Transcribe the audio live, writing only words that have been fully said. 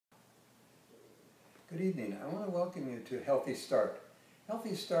Good evening. I want to welcome you to Healthy Start.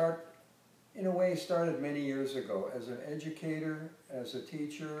 Healthy Start, in a way, started many years ago. As an educator, as a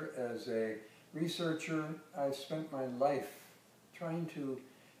teacher, as a researcher, I've spent my life trying to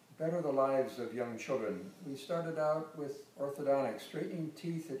better the lives of young children. We started out with orthodontics, straightening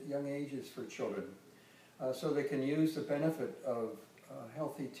teeth at young ages for children, so they can use the benefit of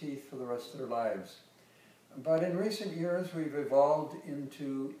healthy teeth for the rest of their lives. But in recent years, we've evolved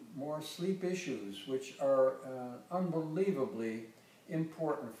into more sleep issues, which are unbelievably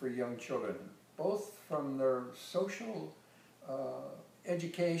important for young children, both from their social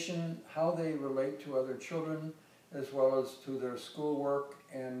education, how they relate to other children, as well as to their schoolwork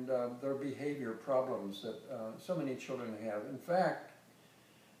and their behavior problems that so many children have. In fact,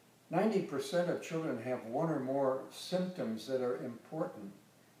 90% of children have one or more symptoms that are important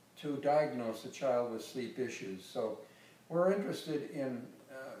to diagnose a child with sleep issues. So we're interested in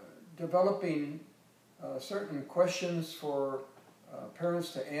developing certain questions for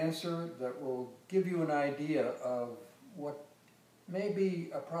parents to answer that will give you an idea of what may be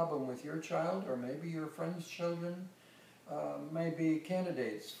a problem with your child, or maybe your friend's children may be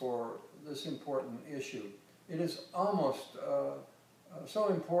candidates for this important issue. It is almost so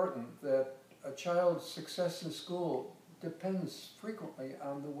important that a child's success in school depends frequently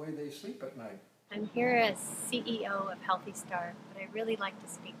on the way they sleep at night. I'm here as CEO of HealthyStart, but I really like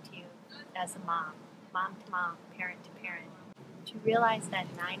to speak to you as a mom to mom, parent to parent, to realize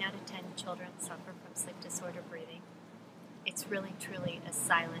that 9 out of 10 children suffer from sleep disorder breathing. It's really, truly a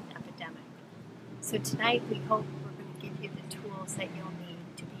silent epidemic. So tonight we hope we're going to give you the tools that you'll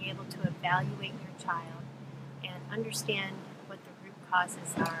need to be able to evaluate your child and understand what the root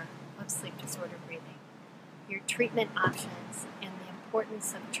causes are of sleep disorder breathing, your treatment options, and the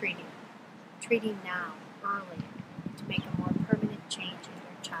importance of treating now, early, to make a more permanent change in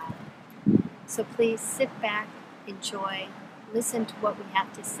your child. So please sit back, enjoy, listen to what we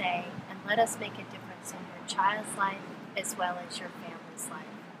have to say, and let us make a difference in your child's life as well as your family's life.